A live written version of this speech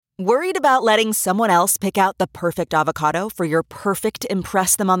Worried about letting someone else pick out the perfect avocado for your perfect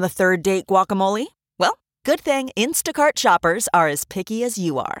impress them on the third date guacamole? Well, good thing Instacart shoppers are as picky as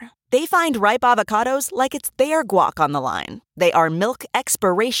you are. They find ripe avocados like it's their guac on the line. They are milk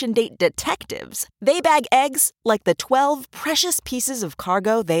expiration date detectives. They bag eggs like the 12 precious pieces of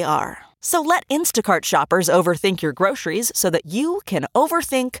cargo they are. So let Instacart shoppers overthink your groceries so that you can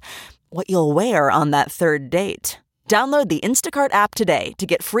overthink what you'll wear on that third date. Download the Instacart app today to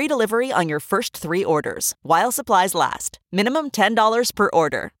get free delivery on your first 3 orders, while supplies last. Minimum $10 per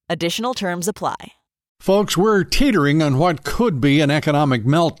order. Additional terms apply. Folks, we're teetering on what could be an economic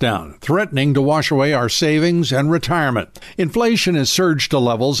meltdown, threatening to wash away our savings and retirement. Inflation has surged to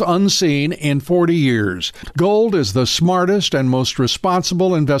levels unseen in 40 years. Gold is the smartest and most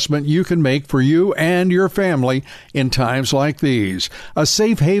responsible investment you can make for you and your family in times like these. A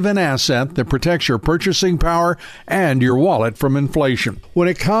safe haven asset that protects your purchasing power and your wallet from inflation. When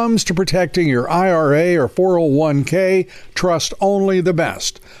it comes to protecting your IRA or 401k, trust only the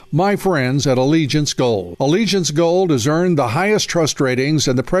best. My friends at Allegiance Gold. Allegiance Gold has earned the highest trust ratings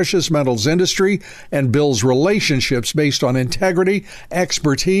in the precious metals industry and builds relationships based on integrity,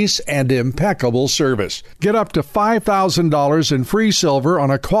 expertise, and impeccable service. Get up to $5,000 in free silver on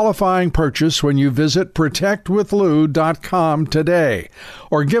a qualifying purchase when you visit protectwithlou.com today,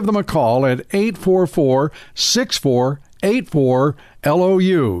 or give them a call at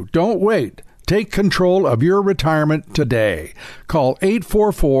 844-6484-LOU. Don't wait. Take control of your retirement today. Call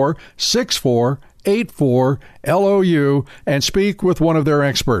 844-6484-LOU and speak with one of their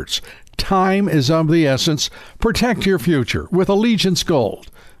experts. Time is of the essence. Protect your future with Allegiance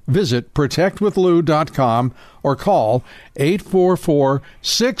Gold. Visit protectwithlou.com or call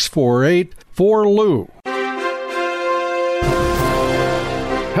 844-648-4LOU.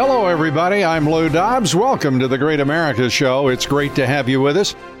 Hello, everybody. I'm Lou Dobbs. Welcome to the Great America Show. It's great to have you with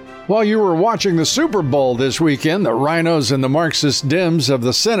us. While you were watching the Super Bowl this weekend, the rhinos and the Marxist Dems of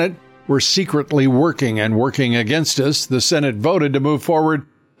the Senate were secretly working against us. The Senate voted to move forward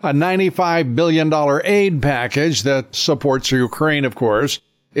a $95 billion aid package that supports Ukraine, of course,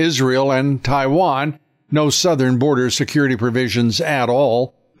 Israel and Taiwan. No southern border security provisions at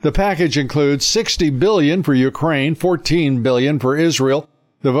all. The package includes $60 billion for Ukraine, $14 billion for Israel.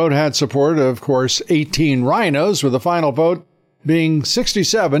 The vote had support of course, 18 rhinos, with the final vote being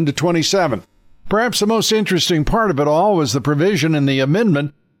 67 to 27. Perhaps the most interesting part of it all was the provision in the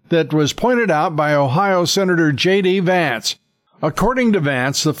amendment that was pointed out by Ohio Senator J.D. Vance. According to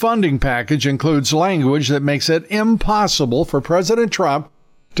Vance, the funding package includes language that makes it impossible for President Trump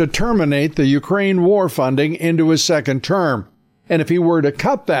to terminate the Ukraine war funding into his second term. And if he were to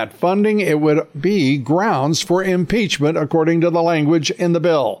cut that funding, it would be grounds for impeachment, according to the language in the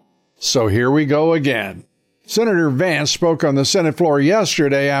bill. So here we go again. Senator Vance spoke on the Senate floor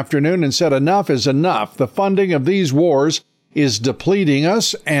yesterday afternoon and said enough is enough. The funding of these wars is depleting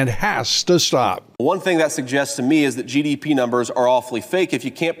us and has to stop. One thing that suggests to me is that GDP numbers are awfully fake. If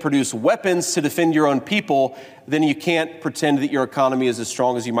you can't produce weapons to defend your own people, then you can't pretend that your economy is as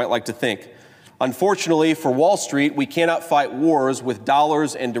strong as you might like to think. Unfortunately, for Wall Street, we cannot fight wars with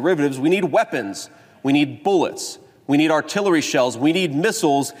dollars and derivatives. We need weapons. We need bullets. We need artillery shells. We need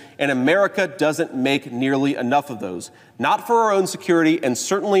missiles, and America doesn't make nearly enough of those. Not for our own security, and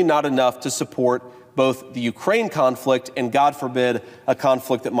certainly not enough to support both the Ukraine conflict and, God forbid, a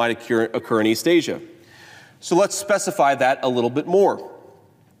conflict that might occur in East Asia. So let's specify that a little bit more.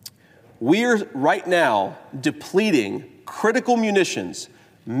 We're right now depleting critical munitions,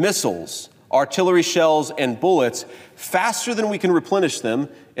 missiles, artillery shells, and bullets faster than we can replenish them,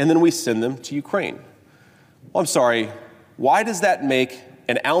 and then we send them to Ukraine. Well, I'm sorry, why does that make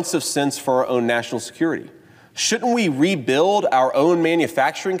an ounce of sense for our own national security? Shouldn't we rebuild our own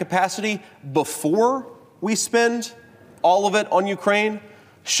manufacturing capacity before we spend all of it on Ukraine?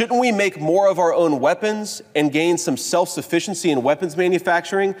 Shouldn't we make more of our own weapons and gain some self-sufficiency in weapons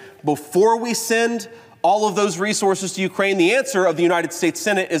manufacturing before we send all of those resources to Ukraine? The answer of the United States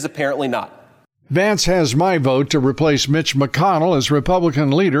Senate is apparently not. Vance has my vote to replace Mitch McConnell as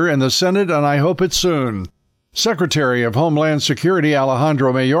Republican leader in the Senate, and I hope it's soon. Secretary of Homeland Security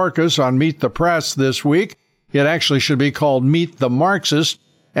Alejandro Mayorkas on Meet the Press this week. It actually should be called Meet the Marxist.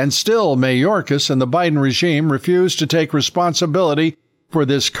 And still, Mayorkas and the Biden regime refuse to take responsibility for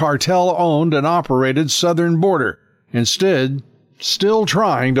this cartel-owned and operated southern border. Instead, still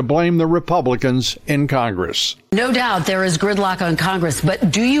trying to blame the Republicans in Congress. No doubt there is gridlock on Congress, but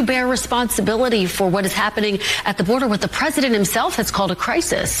do you bear responsibility for what is happening at the border, what the president himself has called a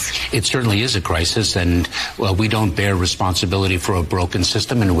crisis? It certainly is a crisis, and we don't bear responsibility for a broken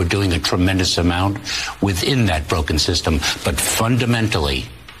system, and we're doing a tremendous amount within that broken system. But fundamentally,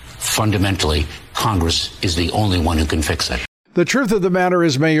 fundamentally, Congress is the only one who can fix it. The truth of the matter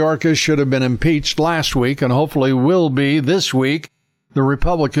is Mayorkas should have been impeached last week and hopefully will be this week. The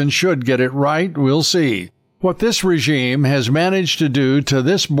Republicans should get it right. We'll see. What this regime has managed to do to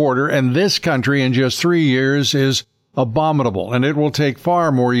this border and this country in just 3 years is abominable, and it will take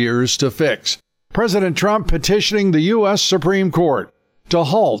far more years to fix. President Trump petitioning the U.S. Supreme Court to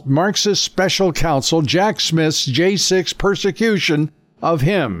halt Marxist special counsel Jack Smith's J6 persecution of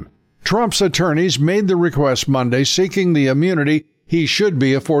him. Trump's attorneys made the request Monday, seeking the immunity he should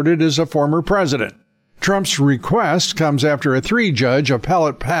be afforded as a former president. Trump's request comes after a 3-judge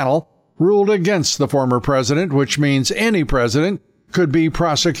appellate panel ruled against the former president, which means any president could be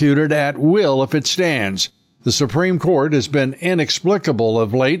prosecuted at will if it stands. The Supreme Court has been inexplicable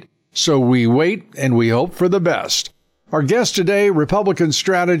of late, so we wait and we hope for the best. Our guest today, Republican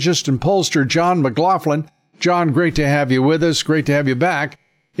strategist and pollster John McLaughlin. John, great to have you with us. Great to have you back.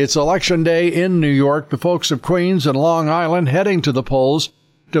 It's Election Day in New York. The folks of Queens and Long Island heading to the polls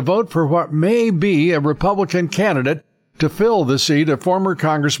to vote for what may be a Republican candidate to fill the seat of former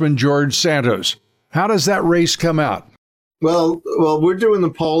Congressman George Santos. How does that race come out? Well, we're doing the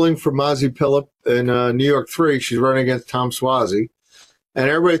polling for Mazi Pilip in New York 3. She's running against Tom Suozzi. And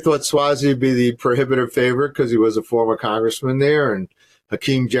everybody thought Suozzi would be the prohibitive favorite because he was a former congressman there. And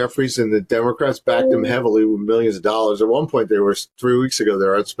Hakeem Jeffries and the Democrats backed him heavily with millions of dollars. At one point, they were 3 weeks ago, they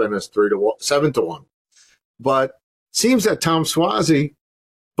were outspent as 7-1. But it seems that Tom Suozzi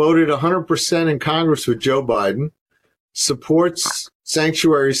voted 100% in Congress with Joe Biden, supports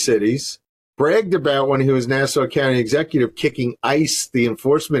sanctuary cities, bragged about when he was Nassau County executive kicking ICE, the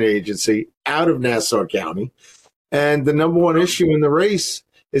enforcement agency, out of Nassau County. And the number one issue in the race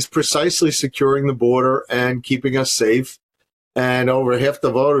is precisely securing the border and keeping us safe. And over half the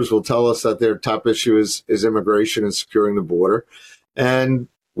voters will tell us that their top issue is immigration and securing the border. And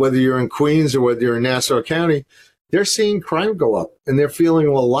whether you're in Queens or whether you're in Nassau County, they're seeing crime go up and they're feeling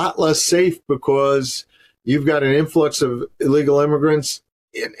a lot less safe because you've got an influx of illegal immigrants.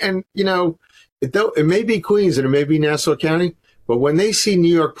 And you know, it may be Queens and it may be Nassau County, but when they see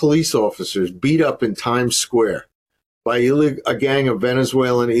New York police officers beat up in Times Square by a gang of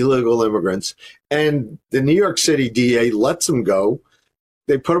Venezuelan illegal immigrants, and the New York City DA lets them go,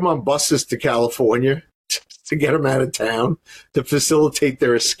 they put them on buses to California to get them out of town, to facilitate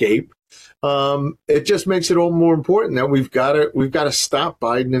their escape. It just makes it all more important that we've got to stop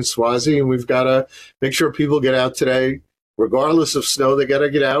Biden and Suozzi, and we've got to make sure people get out today, regardless of snow. They got to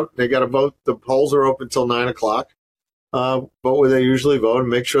get out. They got to vote. The polls are open till 9 o'clock. Vote where they usually vote, and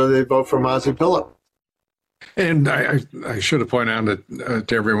make sure they vote for Mazi Pilip. And I should have pointed out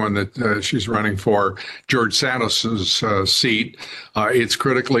to everyone that she's running for George Santos's seat. It's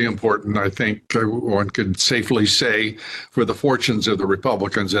critically important, I think one could safely say, for the fortunes of the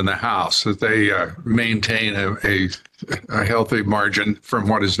Republicans in the House, that they maintain a healthy margin from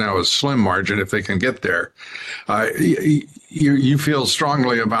what is now a slim margin if they can get there. You feel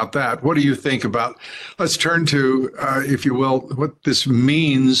strongly about that. What do you think about, let's turn to, if you will, what this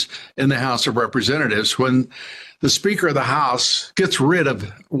means in the House of Representatives when the Speaker of the House gets rid of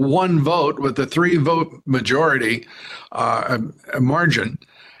one vote with a 3-vote majority margin.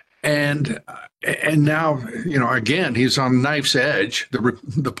 And now, you know, again, he's on knife's edge,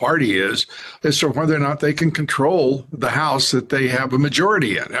 the party is, as to whether or not they can control the House that they have a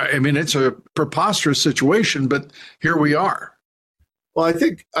majority in. I mean, it's a preposterous situation, but here we are. Well, I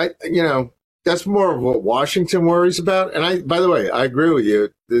think, that's more of what Washington worries about. And by the way, I agree with you.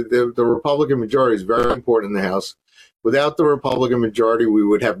 The Republican majority is very important in the House. Without the Republican majority, we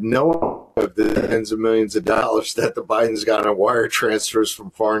would have no of the tens of millions of dollars that the Bidens got on wire transfers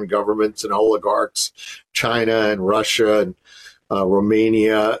from foreign governments and oligarchs, China and Russia and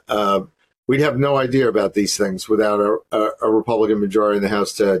Romania. We'd have no idea about these things without a Republican majority in the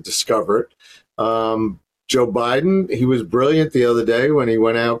House to discover it. Joe Biden, he was brilliant the other day when he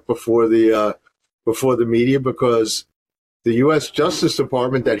went out before the media, because the U.S. Justice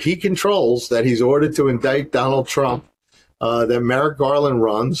Department that he controls, that he's ordered to indict Donald Trump, that Merrick Garland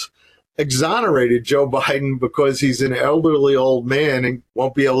runs, exonerated Joe Biden because he's an elderly old man and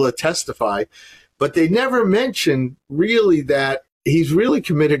won't be able to testify. But they never mentioned really that he's really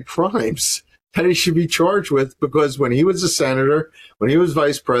committed crimes that he should be charged with, because when he was a senator, when he was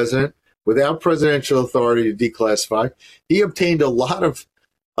vice president, without presidential authority to declassify, he obtained a lot of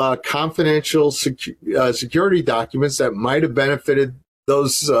confidential security documents that might have benefited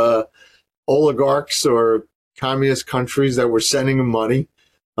those oligarchs or communist countries that were sending him money.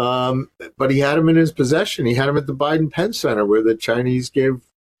 But he had them in his possession. He had them at the Biden Penn Center, where the Chinese gave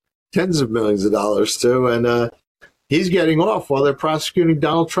tens of millions of dollars to. And he's getting off while they're prosecuting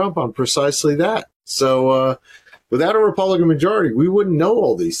Donald Trump on precisely that. So without a Republican majority, we wouldn't know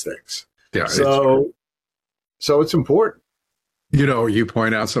all these things. Yeah. So it's important. You know, you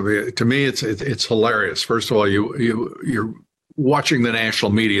point out something. To me, it's hilarious. First of all, you're watching the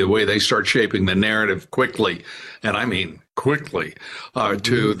national media, the way they start shaping the narrative quickly, and I mean quickly,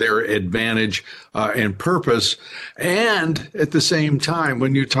 to their advantage and purpose. And at the same time,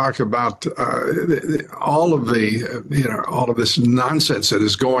 when you talk about all of this nonsense that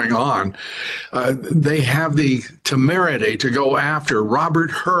is going on, they have the temerity to go after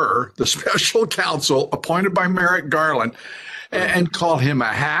Robert Hur, the special counsel appointed by Merrick Garland, and call him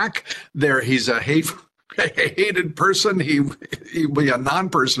a hack. He's a hated person. He'll be a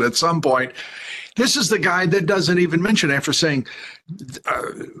non-person at some point. This is the guy that doesn't even mention, after saying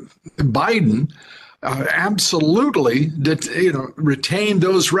Biden absolutely retained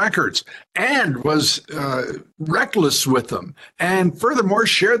those records and was reckless with them, and furthermore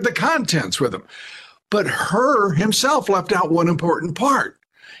shared the contents with them. But Hur himself left out one important part.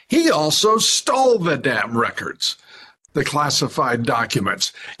 He also stole the damn records, the classified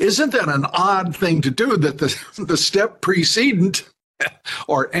documents. Isn't that an odd thing to do, that the step precedent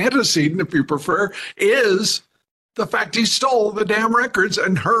or antecedent, if you prefer, is the fact he stole the damn records,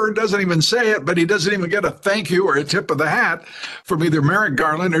 and Hur doesn't even say it, but he doesn't even get a thank you or a tip of the hat from either Merrick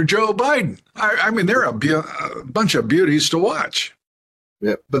Garland or Joe Biden. I mean, they're a bunch of beauties to watch.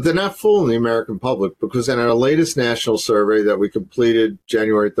 Yeah, but they're not fooling the American public, because in our latest national survey that we completed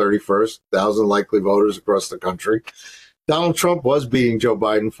January 31st, 1,000 likely voters across the country, Donald Trump was beating Joe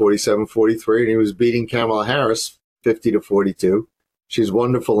Biden 47-43, and he was beating Kamala Harris 50-42. She's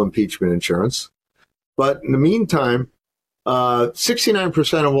wonderful impeachment insurance. But in the meantime,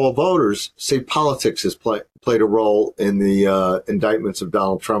 69% of all voters say politics has played a role in the indictments of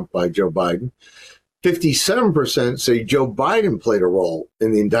Donald Trump by Joe Biden. 57% say Joe Biden played a role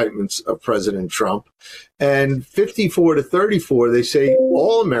in the indictments of President Trump. And 54-34, they say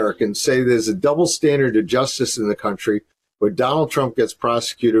all Americans say there's a double standard of justice in the country, where Donald Trump gets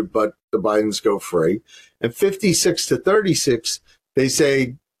prosecuted, but the Bidens go free. And 56-36, they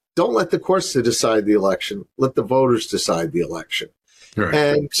say, don't let the courts decide the election. Let the voters decide the election. Right.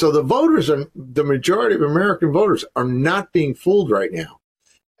 And so the majority of American voters are not being fooled right now.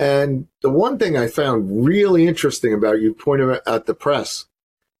 And the one thing I found really interesting about, you pointed at the press,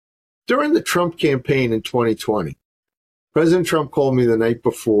 during the Trump campaign in 2020, President Trump called me the night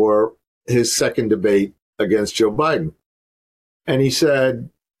before his second debate against Joe Biden. And he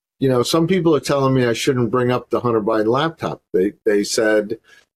said, some people are telling me I shouldn't bring up the Hunter Biden laptop. They said,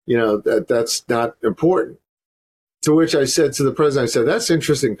 that's not important. To which I said to the president, that's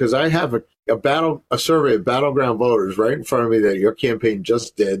interesting, because I have a survey of battleground voters right in front of me that your campaign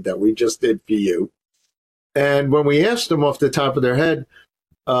just did, that we just did for you. And when we asked them off the top of their head,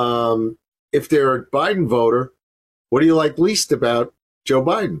 if they're a Biden voter, what do you like least about Joe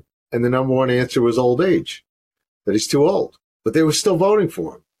Biden? And the number one answer was old age, that he's too old. But they were still voting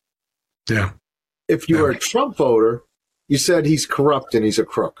for him. Yeah. If you were a Trump voter, you said he's corrupt and he's a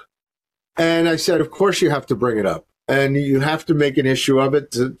crook. And I said, of course you have to bring it up. And you have to make an issue of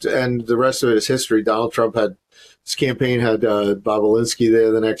it. And the rest of it is history. Donald Trump his campaign had Bob Alinsky there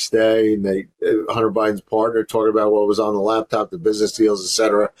the next day, and Hunter Biden's partner, talking about what was on the laptop, the business deals,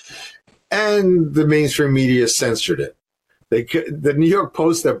 etc. And the mainstream media censored it. The New York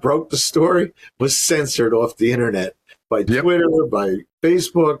Post that broke the story was censored off the internet by Twitter, by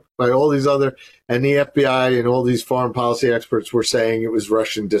Facebook, by all these other, and the FBI and all these foreign policy experts were saying it was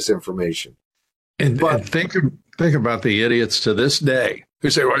Russian disinformation. And think about the idiots to this day who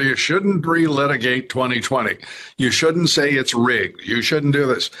say, well, you shouldn't relitigate 2020. You shouldn't say it's rigged. You shouldn't do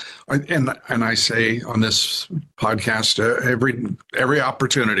this. And I say on this podcast every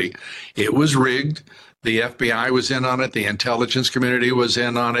opportunity, it was rigged. The FBI was in on it. The intelligence community was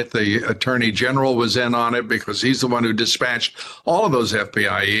in on it. The attorney general was in on it, because he's the one who dispatched all of those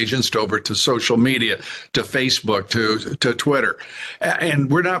FBI agents over to social media, to Facebook, to Twitter. And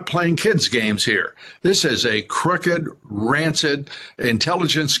we're not playing kids' games here. This is a crooked, rancid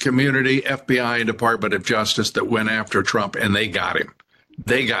intelligence community, FBI, and Department of Justice that went after Trump, and they got him.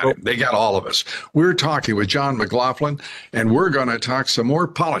 They got him. They got all of us. We're talking with John McLaughlin, and we're going to talk some more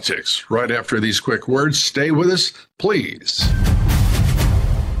politics right after these quick words. Stay with us, please.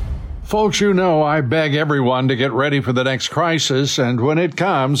 Folks, I beg everyone to get ready for the next crisis, and when it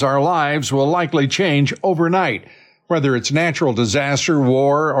comes, our lives will likely change overnight, whether it's natural disaster,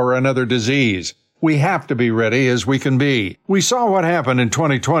 war, or another disease. We have to be ready as we can be. We saw what happened in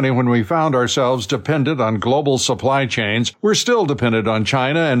 2020 when we found ourselves dependent on global supply chains. We're still dependent on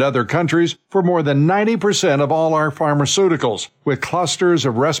China and other countries for more than 90% of all our pharmaceuticals. With clusters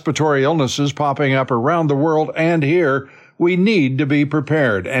of respiratory illnesses popping up around the world and here, we need to be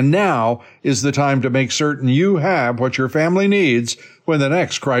prepared. And now is the time to make certain you have what your family needs when the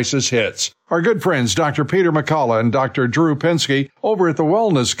next crisis hits. Our good friends, Dr. Peter McCullough and Dr. Drew Pinsky over at the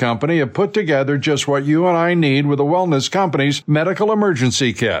Wellness Company have put together just what you and I need with the Wellness Company's Medical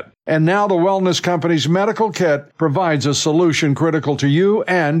Emergency Kit. And now the Wellness Company's medical kit provides a solution critical to you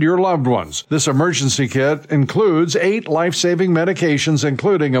and your loved ones. This emergency kit includes 8 life-saving medications,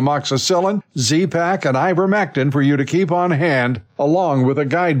 including amoxicillin, Z-Pak, and ivermectin for you to keep on hand, along with a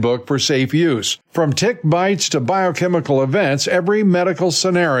guidebook for safe use. From tick bites to biochemical events, every medical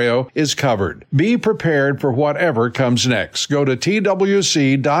scenario is covered. Be prepared for whatever comes next. Go to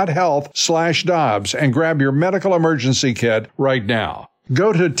twc.health/Dobbs and grab your medical emergency kit right now.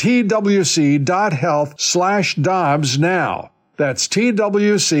 Go to twc.health/Dobbs now. That's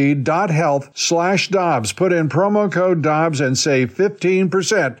twc.health/Dobbs. Put in promo code Dobbs and save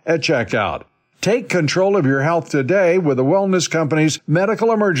 15% at checkout. Take control of your health today with the Wellness Company's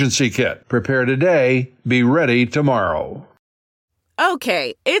Medical Emergency Kit. Prepare today, be ready tomorrow.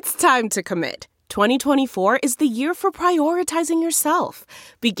 Okay, it's time to commit. 2024 is the year for prioritizing yourself.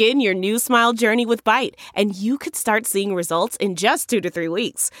 Begin your new smile journey with Byte, and you could start seeing results in just 2 to 3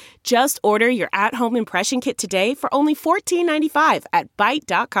 weeks. Just order your at-home impression kit today for only $14.95 at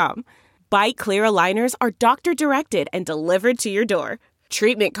Byte.com. Byte clear aligners are doctor-directed and delivered to your door.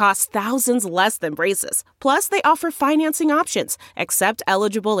 Treatment costs thousands less than braces. Plus, they offer financing options, accept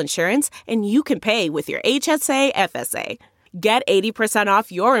eligible insurance, and you can pay with your HSA FSA. Get 80%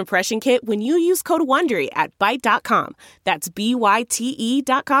 off your impression kit when you use code WONDERY at Byte.com. That's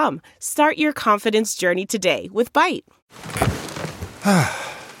BYTE.com. Start your confidence journey today with Byte.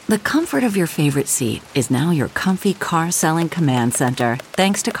 The comfort of your favorite seat is now your comfy car-selling command center,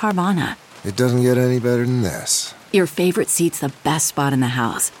 thanks to Carvana. It doesn't get any better than this. Your favorite seat's the best spot in the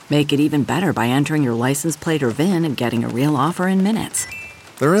house. Make it even better by entering your license plate or VIN and getting a real offer in minutes.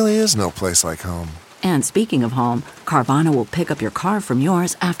 There really is no place like home. And speaking of home, Carvana will pick up your car from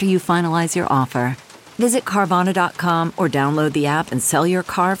yours after you finalize your offer. Visit Carvana.com or download the app and sell your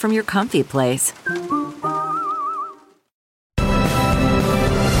car from your comfy place.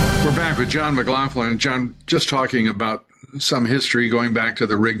 We're back with John McLaughlin. John, just talking about some history going back to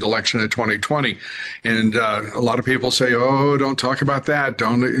the rigged election of 2020. And a lot of people say, oh, don't talk about that.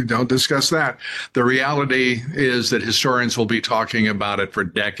 Don't discuss that. The reality is that historians will be talking about it for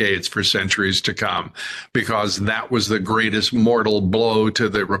decades, for centuries to come, because that was the greatest mortal blow to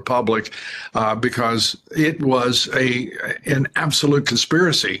the republic, because it was an absolute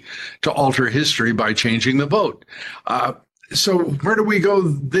conspiracy to alter history by changing the vote. So where do we go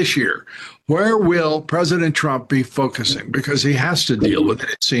this year? Where will President Trump be focusing? Because he has to deal with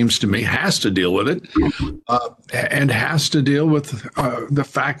it, it seems to me, has to deal with it, and has to deal with the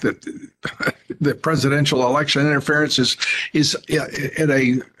fact that the presidential election interference is at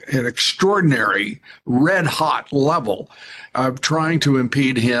an extraordinary red-hot level of trying to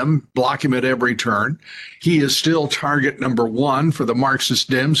impede him, block him at every turn. He is still target number one for the Marxist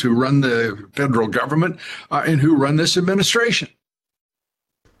Dems who run the federal government and who run this administration.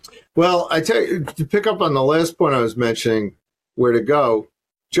 Well, I tell you, to pick up on the last point I was mentioning, where to go,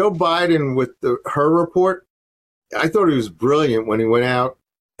 Joe Biden with her report, I thought he was brilliant when he went out,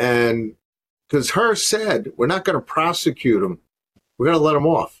 and because her said, we're not going to prosecute him. We're going to let him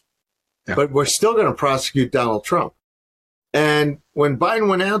off. Yeah. But we're still going to prosecute Donald Trump. And when Biden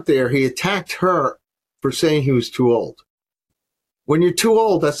went out there, he attacked her for saying he was too old. When you're too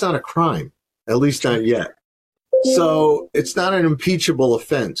old, that's not a crime, at least not yet. So it's not an impeachable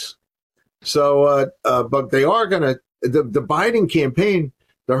offense. So, but they are going to, the Biden campaign,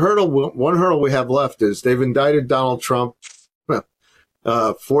 one hurdle we have left is they've indicted Donald Trump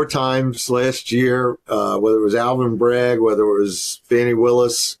 4 times last year, whether it was Alvin Bragg, whether it was Fani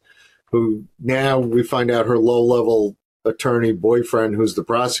Willis, who now we find out her low-level attorney boyfriend, who's the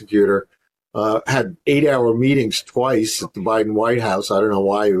prosecutor, had 8-hour meetings twice at the Biden White House. I don't know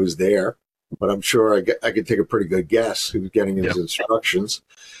why he was there, but I'm sure I could take a pretty good guess who was getting his instructions.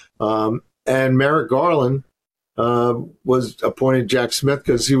 And Merrick Garland was appointed Jack Smith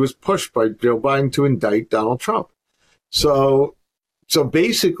because he was pushed by Joe Biden to indict Donald Trump. So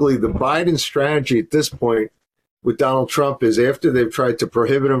basically, the Biden strategy at this point with Donald Trump is, after they've tried to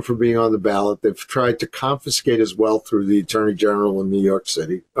prohibit him from being on the ballot, they've tried to confiscate his wealth through the Attorney General in New York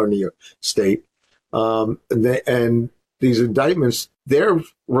City or New York State, and these indictments, they're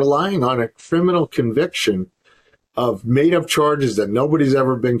relying on a criminal conviction of made-up charges that nobody's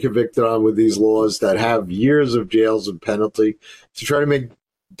ever been convicted on with these laws that have years of jails and penalty to try to make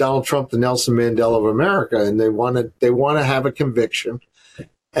Donald Trump the Nelson Mandela of America. And they want to have a conviction.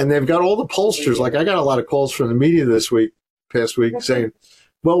 And they've got all the pollsters. Like, I got a lot of calls from the media past week saying,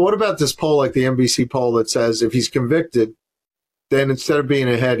 well, what about this poll, like the NBC poll that says if he's convicted, then instead of being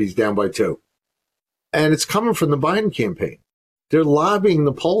ahead, he's down by 2. And it's coming from the Biden campaign. They're lobbying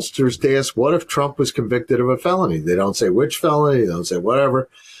the pollsters to ask, what if Trump was convicted of a felony? They don't say which felony, they don't say whatever.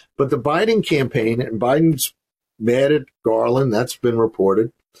 But the Biden campaign, and Biden's mad at Garland, that's been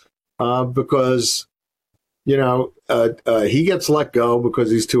reported, because, he gets let go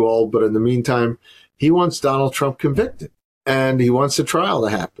because he's too old. But in the meantime, he wants Donald Trump convicted, and he wants a trial to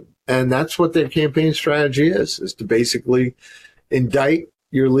happen. And that's what their campaign strategy is to basically indict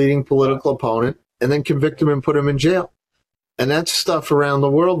your leading political opponent and then convict him and put him in jail. And that's stuff around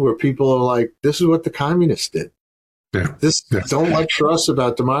the world where people are like, this is what the communists did. Yeah. Don't lecture us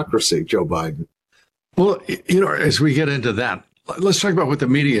about democracy, Joe Biden. Well, as we get into that, let's talk about what the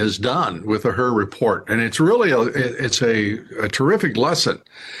media has done with the Hur report. And it's really a terrific lesson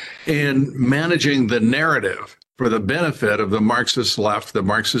in managing the narrative for the benefit of the Marxist left, the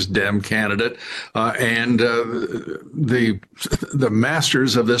Marxist Dem candidate, and the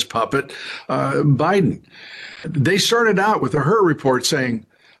masters of this puppet, Biden. They started out with the Hur report saying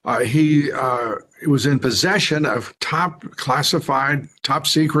he was in possession of top classified, top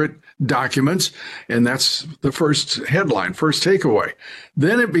secret documents, and that's the first headline, first takeaway.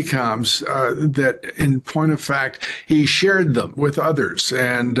 Then it becomes that, in point of fact, he shared them with others,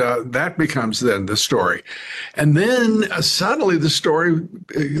 and that becomes then the story. And then suddenly the story,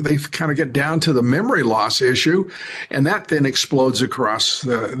 they kind of get down to the memory loss issue, and that then explodes across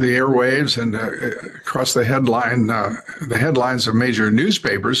the airwaves and across the headlines of major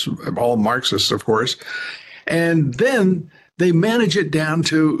newspapers, all Marxists, of course. And then they manage it down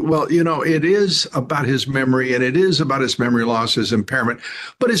to, well, it is about his memory and it is about his memory loss, his impairment,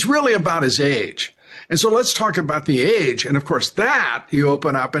 but it's really about his age. And so let's talk about the age. And of course, that you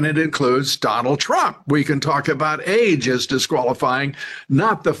open up and it includes Donald Trump. We can talk about age as disqualifying,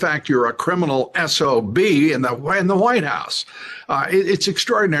 not the fact you're a criminal SOB in the White House. It's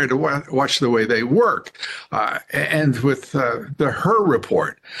extraordinary to watch the way they work. And with the Hur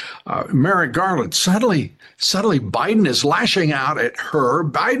report, Merrick Garland, suddenly Biden is lashing out at her.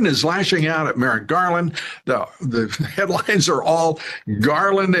 Biden is lashing out at Merrick Garland. The headlines are all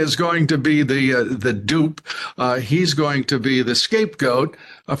Garland is going to be the dupe. He's going to be the scapegoat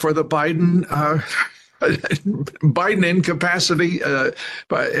for the Biden incapacity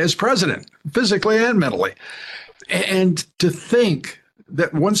as president, physically and mentally. And to think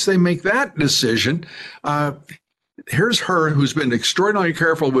that once they make that decision, here's Hur, who's been extraordinarily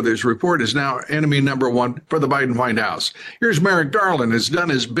careful with his report, is now enemy number one for the Biden White House. Here's Merrick Garland, has done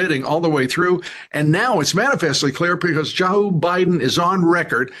his bidding all the way through. And now it's manifestly clear because Joe Biden is on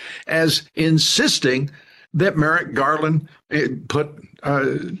record as insisting that Merrick Garland put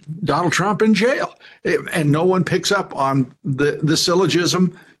Donald Trump in jail. And no one picks up on the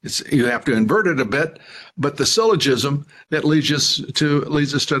syllogism. You have to invert it a bit, but the syllogism that leads us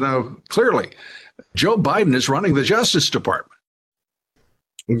to know clearly Joe Biden is running the Justice Department.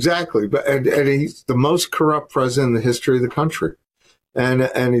 Exactly, but and he's the most corrupt president in the history of the country,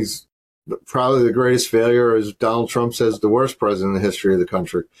 and he's probably the greatest failure, as Donald Trump says, the worst president in the history of the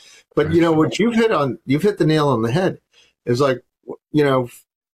country. But what you've hit the nail on the head. Is like,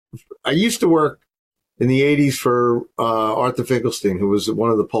 I used to work in the 80s for Arthur Finkelstein, who was one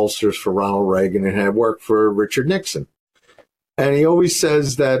of the pollsters for Ronald Reagan and had worked for Richard Nixon. And he always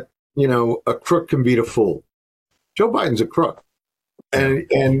says that, a crook can beat a fool. Joe Biden's a crook.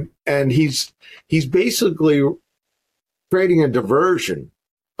 And he's basically creating a diversion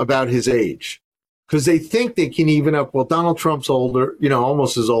about his age because they think they can even up. Well, Donald Trump's older,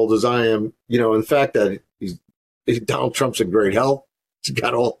 almost as old as I am, in fact that Donald Trump's in great health. He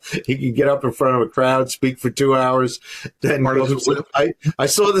can get up in front of a crowd, speak for 2 hours. Then I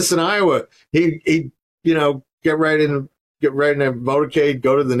saw this in Iowa. He get right in a motorcade,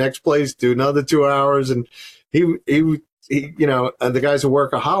 go to the next place, do another 2 hours, and he and the guy's a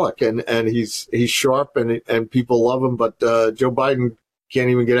workaholic, and he's sharp, and people love him. But Joe Biden can't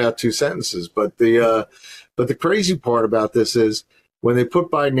even get out 2 sentences. But the crazy part about this is when they put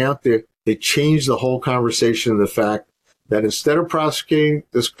Biden out there, they changed the whole conversation to the fact that instead of prosecuting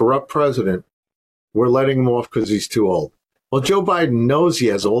this corrupt president, we're letting him off because he's too old. Well, Joe Biden knows he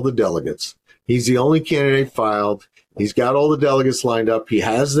has all the delegates. He's the only candidate filed. He's got all the delegates lined up. He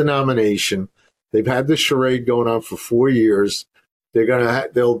has the nomination. They've had this charade going on for 4 years.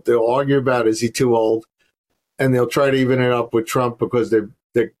 They'll argue about, is he too old? And they'll try to even it up with Trump because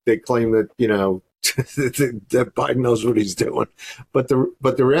they claim that, that Biden knows what he's doing. But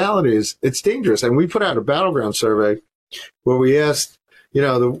the reality is it's dangerous. And we put out a battleground survey where we asked,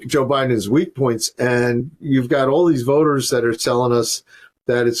 Joe Biden's weak points, and you've got all these voters that are telling us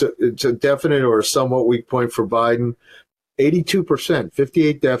that it's a definite or a somewhat weak point for Biden. 82%,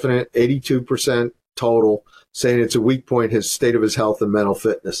 58 definite, 82% total, saying it's a weak point, his state of his health and mental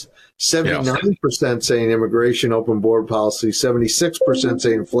fitness. 79% saying immigration, open border policy, 76%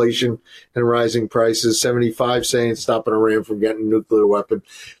 saying inflation and rising prices, 75% saying stopping Iran from getting a nuclear weapon.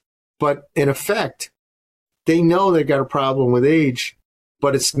 But in effect, they know they got a problem with age,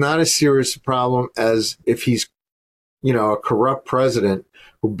 but it's not as serious a problem as if he's, a corrupt president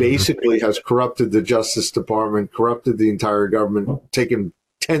who basically has corrupted the Justice Department, corrupted the entire government, taken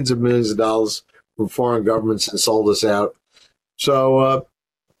tens of millions of dollars from foreign governments and sold us out. So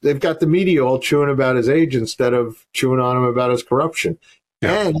they've got the media all chewing about his age instead of chewing on him about his corruption.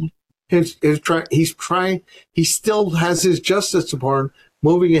 Yeah. And he still has his Justice Department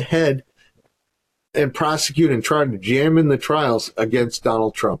moving ahead and prosecuting, trying to jam in the trials against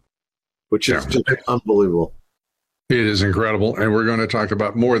Donald Trump, which is just unbelievable. It is incredible, and we're going to talk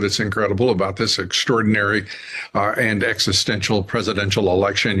about more that's incredible about this extraordinary and existential presidential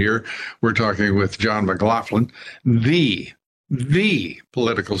election year. We're talking with John McLaughlin, the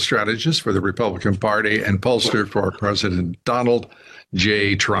political strategist for the Republican Party and pollster for President Donald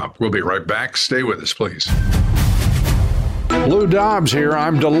J. Trump. We'll be right back. Stay with us, please. Lou Dobbs here.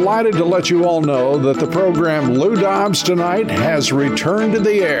 I'm delighted to let you all know that the program Lou Dobbs Tonight has returned to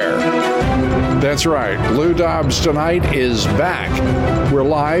the air. That's right. Lou Dobbs Tonight is back. We're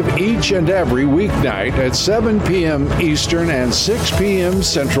live each and every weeknight at 7 p.m. Eastern and 6 p.m.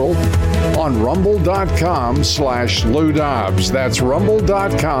 Central on rumble.com/Lou Dobbs. That's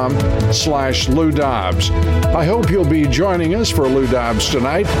rumble.com/Lou Dobbs. I hope you'll be joining us for Lou Dobbs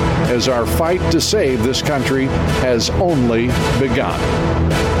Tonight as our fight to save this country has only begun.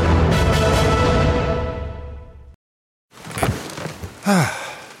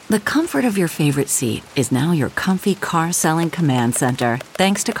 The comfort of your favorite seat is now your comfy car selling command center,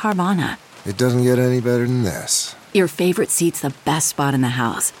 thanks to Carvana. It doesn't get any better than this. Your favorite seat's the best spot in the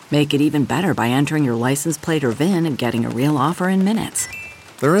house. Make it even better by entering your license plate or VIN and getting a real offer in minutes.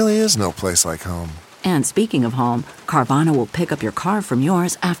 There really is no place like home. And speaking of home, Carvana will pick up your car from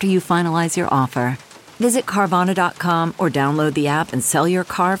yours after you finalize your offer. Visit Carvana.com or download the app and sell your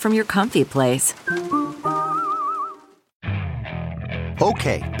car from your comfy place.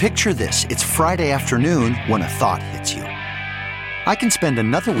 Okay, picture this. It's Friday afternoon when a thought hits you. I can spend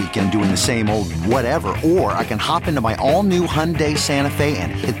another weekend doing the same old whatever, or I can hop into my all-new Hyundai Santa Fe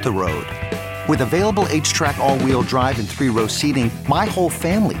and hit the road. With available H-Track all-wheel drive and 3-row seating, my whole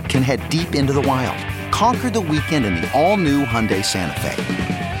family can head deep into the wild. Conquer the weekend in the all-new Hyundai Santa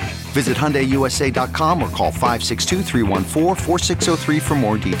Fe. Visit HyundaiUSA.com or call 562-314-4603 for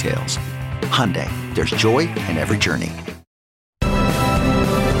more details. Hyundai, there's joy in every journey.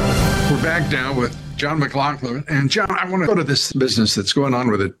 We're back now with John McLaughlin. And John, I want to go to this business that's going on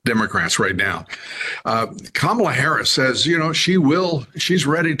with the Democrats right now. Kamala Harris says, she's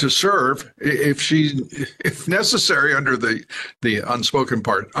ready to serve if necessary under the unspoken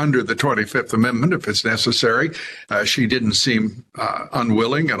part, under the 25th Amendment, if it's necessary. She didn't seem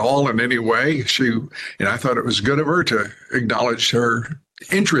unwilling at all in any way. I thought it was good of her to acknowledge her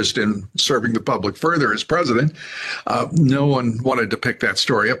interest in serving the public further as president. No one wanted to pick that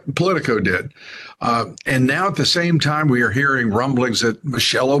story up. Politico did. And now at the same time, we are hearing rumblings that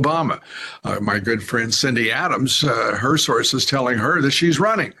Michelle Obama, my good friend Cindy Adams, her sources telling her that she's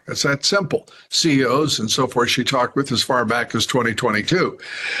running. It's that simple. CEOs and so forth she talked with as far back as 2022.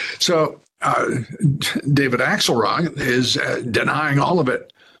 So David Axelrod is denying all of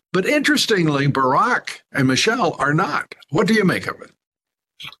it. But interestingly, Barack and Michelle are not. What do you make of it?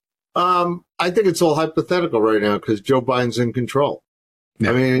 I think it's all hypothetical right now because Joe Biden's in control. Yeah.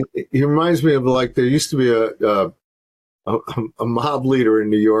 I mean, he reminds me of there used to be a mob leader in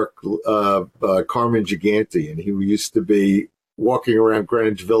New York, Carmen Gigante, and he used to be walking around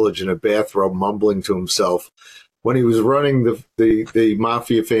Greenwich Village in a bathrobe, mumbling to himself when he was running the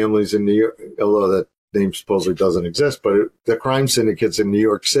mafia families in New York, although that name supposedly doesn't exist, but the crime syndicates in New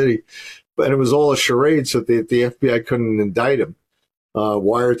York City. But it was all a charade, so the FBI couldn't indict him.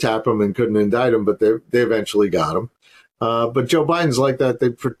 Wiretap him and couldn't indict him, but they eventually got him. But Joe Biden's like that.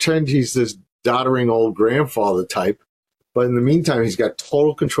 They pretend he's this doddering old grandfather type. But in the meantime, he's got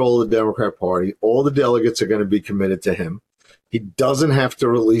total control of the Democrat Party. All the delegates are going to be committed to him. He doesn't have to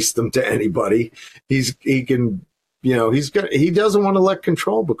release them to anybody. He doesn't want to let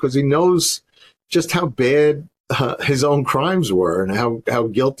control because he knows just how bad his own crimes were and how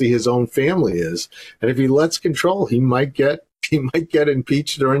guilty his own family is. And if he lets control, he might get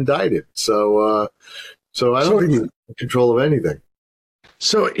impeached or indicted. So I don't think he's in control of anything.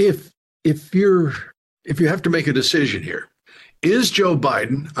 So if you have to make a decision here, is Joe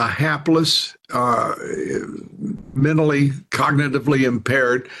Biden a hapless, mentally, cognitively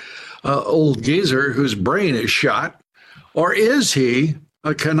impaired old geezer whose brain is shot, or is he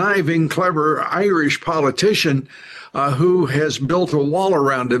a conniving, clever Irish politician who has built a wall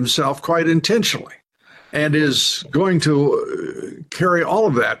around himself quite intentionally and is going to carry all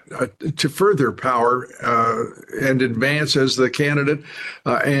of that to further power and advance as the candidate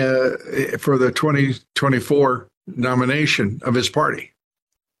for the 2024 nomination of his party?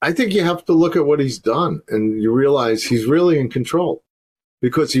 I think you have to look at what he's done and you realize he's really in control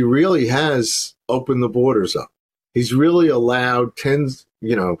because he really has opened the borders up. He's really allowed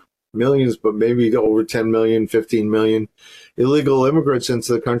millions, but maybe over 10 million, 15 million illegal immigrants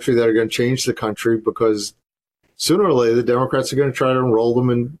into the country that are going to change the country because sooner or later, the Democrats are going to try to enroll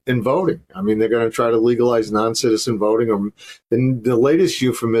them in voting. I mean, they're going to try to legalize non-citizen voting. And the latest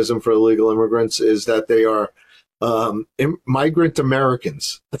euphemism for illegal immigrants is that they are migrant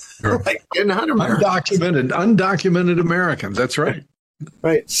Americans. Like, they're not Americans. Undocumented Americans. That's right.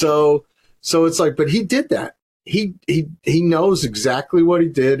 Right. So it's like, but he did that. He knows exactly what he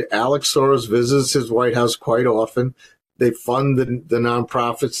did. Alex Soros visits his White House quite often. They fund the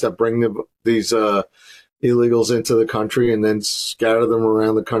nonprofits that bring these illegals into the country and then scatter them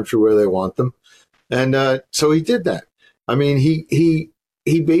around the country where they want them. And so he did that. I mean, he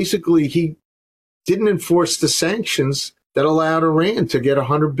basically didn't enforce the sanctions that allowed Iran to get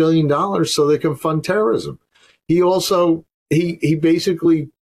 $100 billion so they can fund terrorism. He also he basically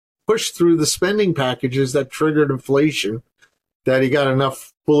pushed through the spending packages that triggered inflation that he got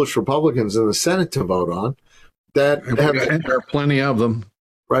enough foolish Republicans in the Senate to vote on. And there are plenty of them.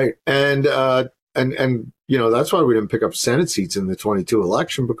 Right. And that's why we didn't pick up Senate seats in the 22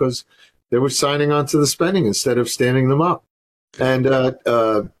 election, because they were signing on to the spending instead of standing them up. And,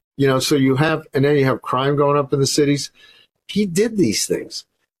 so you have crime going up in the cities. He did these things.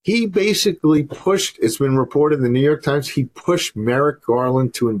 He basically pushed, it's been reported in the New York Times, he pushed Merrick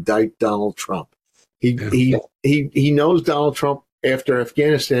Garland to indict Donald Trump. He knows Donald Trump after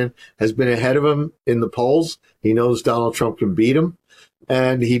Afghanistan has been ahead of him in the polls. He knows Donald Trump can beat him.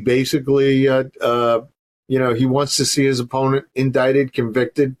 And he basically, he wants to see his opponent indicted,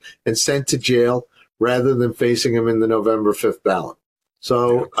 convicted, and sent to jail rather than facing him in the November 5th ballot.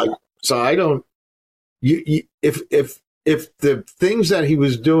 If the things that he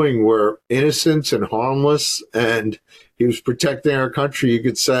was doing were innocent and harmless and he was protecting our country, you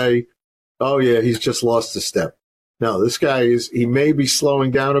could say, oh yeah, he's just lost a step. No, this guy he may be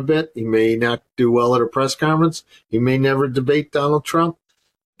slowing down a bit. He may not do well at a press conference. He may never debate Donald Trump,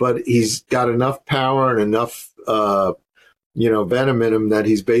 but he's got enough power and enough, venom in him that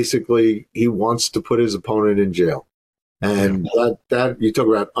he wants to put his opponent in jail. And that you talk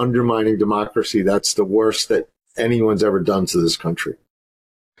about undermining democracy. That's the worst that anyone's ever done to this country.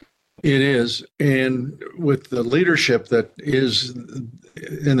 It is. And with the leadership that is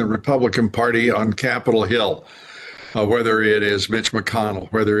in the Republican Party on Capitol Hill, whether it is Mitch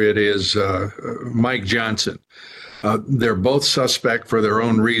McConnell, whether it is Mike Johnson, they're both suspect for their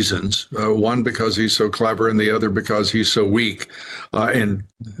own reasons. One because he's so clever, and the other because he's so weak. And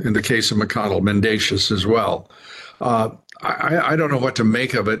in the case of McConnell, mendacious as well. I don't know what to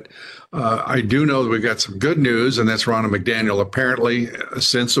make of it. I do know that we've got some good news, and that's Ronna McDaniel apparently,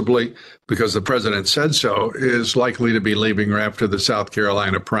 sensibly, because the president said so, is likely to be leaving after the South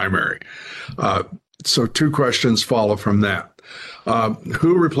Carolina primary. So two questions follow from that.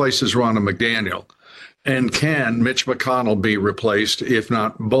 Who replaces Ronna McDaniel? And can Mitch McConnell be replaced, if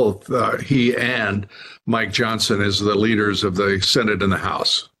not both he and Mike Johnson as the leaders of the Senate and the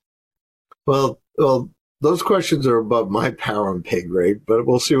House? Well, those questions are above my power and pay grade, but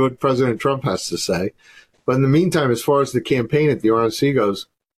we'll see what President Trump has to say. But in the meantime, as far as the campaign at the RNC goes,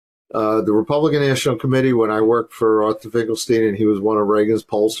 the Republican National Committee, when I worked for Arthur Finkelstein and he was one of Reagan's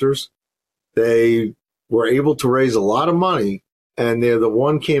pollsters, they were able to raise a lot of money, and they're the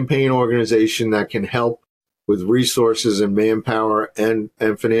one campaign organization that can help with resources and manpower and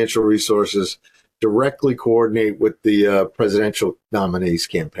financial resources directly coordinate with the presidential nominees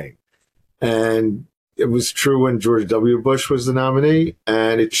campaign. And it was true when George W. Bush was the nominee,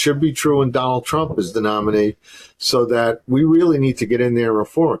 and it should be true when Donald Trump is the nominee, so that we really need to get in there and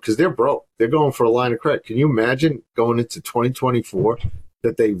reform it, because they're broke. They're going for a line of credit. Can you imagine going into 2024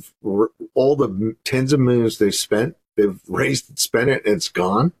 that all the tens of millions they've spent, they've raised and spent it, and it's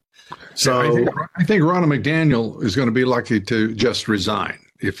gone? So I think Ronna McDaniel is going to be lucky to just resign,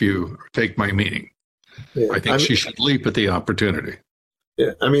 if you take my meaning. Yeah, I think she should leap at the opportunity.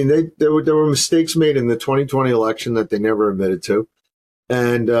 Yeah, I mean, there were mistakes made in the 2020 election that they never admitted to,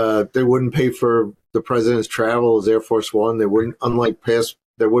 and they wouldn't pay for the president's travel as Air Force One. They wouldn't,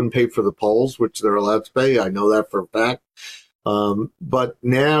 they wouldn't pay for the polls, which they're allowed to pay. I know that for a fact. But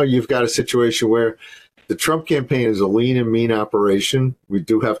now you've got a situation where the Trump campaign is a lean and mean operation. We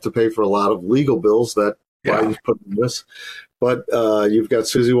do have to pay for a lot of legal bills that Biden's put in this. But you've got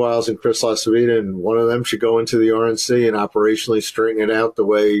Susie Wiles and Chris LaCivita, and one of them should go into the RNC and operationally straighten it out the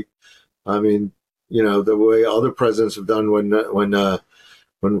way, the way other presidents have done. When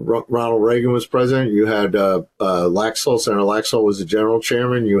Ronald Reagan was president, you had Laxalt, Senator Laxalt was the general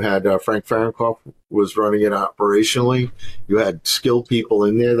chairman. You had Frank Fahrenkopf was running it operationally. You had skilled people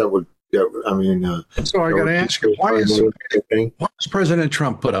in there that would. So I got to ask you, why does President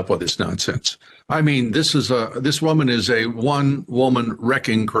Trump put up with this nonsense? I mean, this woman is a one-woman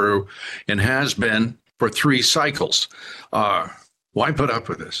wrecking crew and has been for 3 cycles. Why put up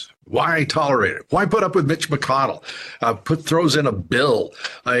with this? Why tolerate it? Why put up with Mitch McConnell? Throws in a bill,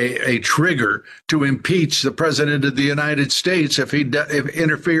 a trigger to impeach the president of the United States if he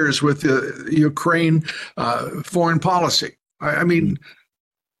interferes with the Ukraine foreign policy. I mean,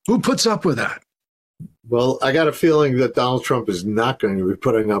 who puts up with that? Well, I got a feeling that Donald Trump is not going to be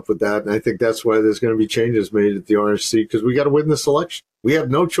putting up with that. And I think that's why there's going to be changes made at the RNC, because we got to win this election. We have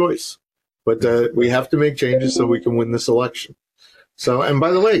no choice, but we have to make changes so we can win this election. So, and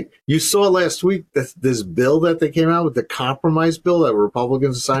by the way, you saw last week that this bill that they came out with, the compromise bill that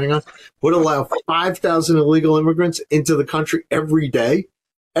Republicans are signing on, would allow 5,000 illegal immigrants into the country every day.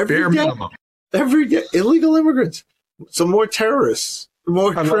 Bare minimum. Every day. Illegal immigrants. Some more terrorists.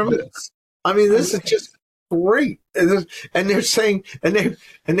 More criminals. I mean, this is just great. And they're saying, and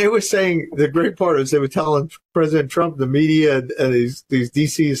they were saying, the great part is they were telling President Trump, the media, and these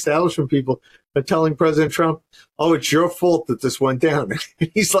DC establishment people are telling President Trump, "Oh, it's your fault that this went down."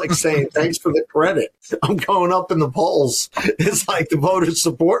 He's like saying, "Thanks for the credit. I'm going up in the polls. It's like the voters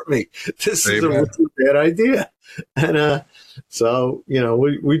support me. This is a really bad idea." And so,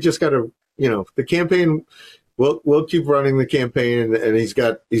 we just got to, the campaign. We'll keep running the campaign, and he's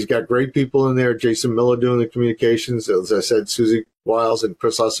got great people in there. Jason Miller doing the communications. As I said, Susie Wiles and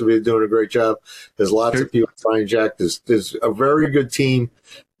Chris LaCivita doing a great job. There's lots of people trying, Jack. There's a very good team,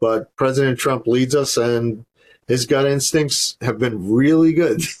 but President Trump leads us, and his gut instincts have been really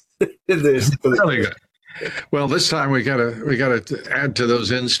good. Really good. Well, this time we got to add to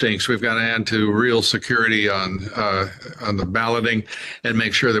those instincts. We've got to add to real security on the balloting, and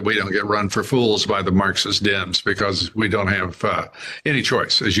make sure that we don't get run for fools by the Marxist Dems, because we don't have any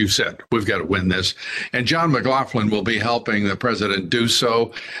choice. As you said, we've got to win this. And John McLaughlin will be helping the president do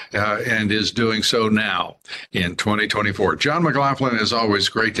so, and is doing so now in 2024. John McLaughlin, as always,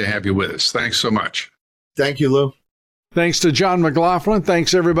 great to have you with us. Thanks so much. Thank you, Lou. Thanks to John McLaughlin.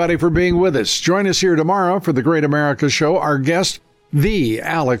 Thanks, everybody, for being with us. Join us here tomorrow for the Great America Show. Our guest, the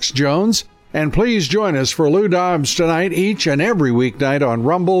Alex Jones. And please join us for Lou Dobbs Tonight each and every weeknight on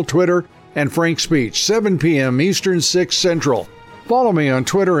Rumble, Twitter, and Frank Speech, 7 p.m. Eastern, 6 Central. Follow me on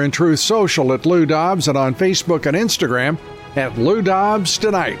Twitter and Truth Social at Lou Dobbs, and on Facebook and Instagram at Lou Dobbs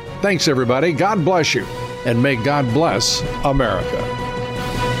Tonight. Thanks, everybody. God bless you, and may God bless America.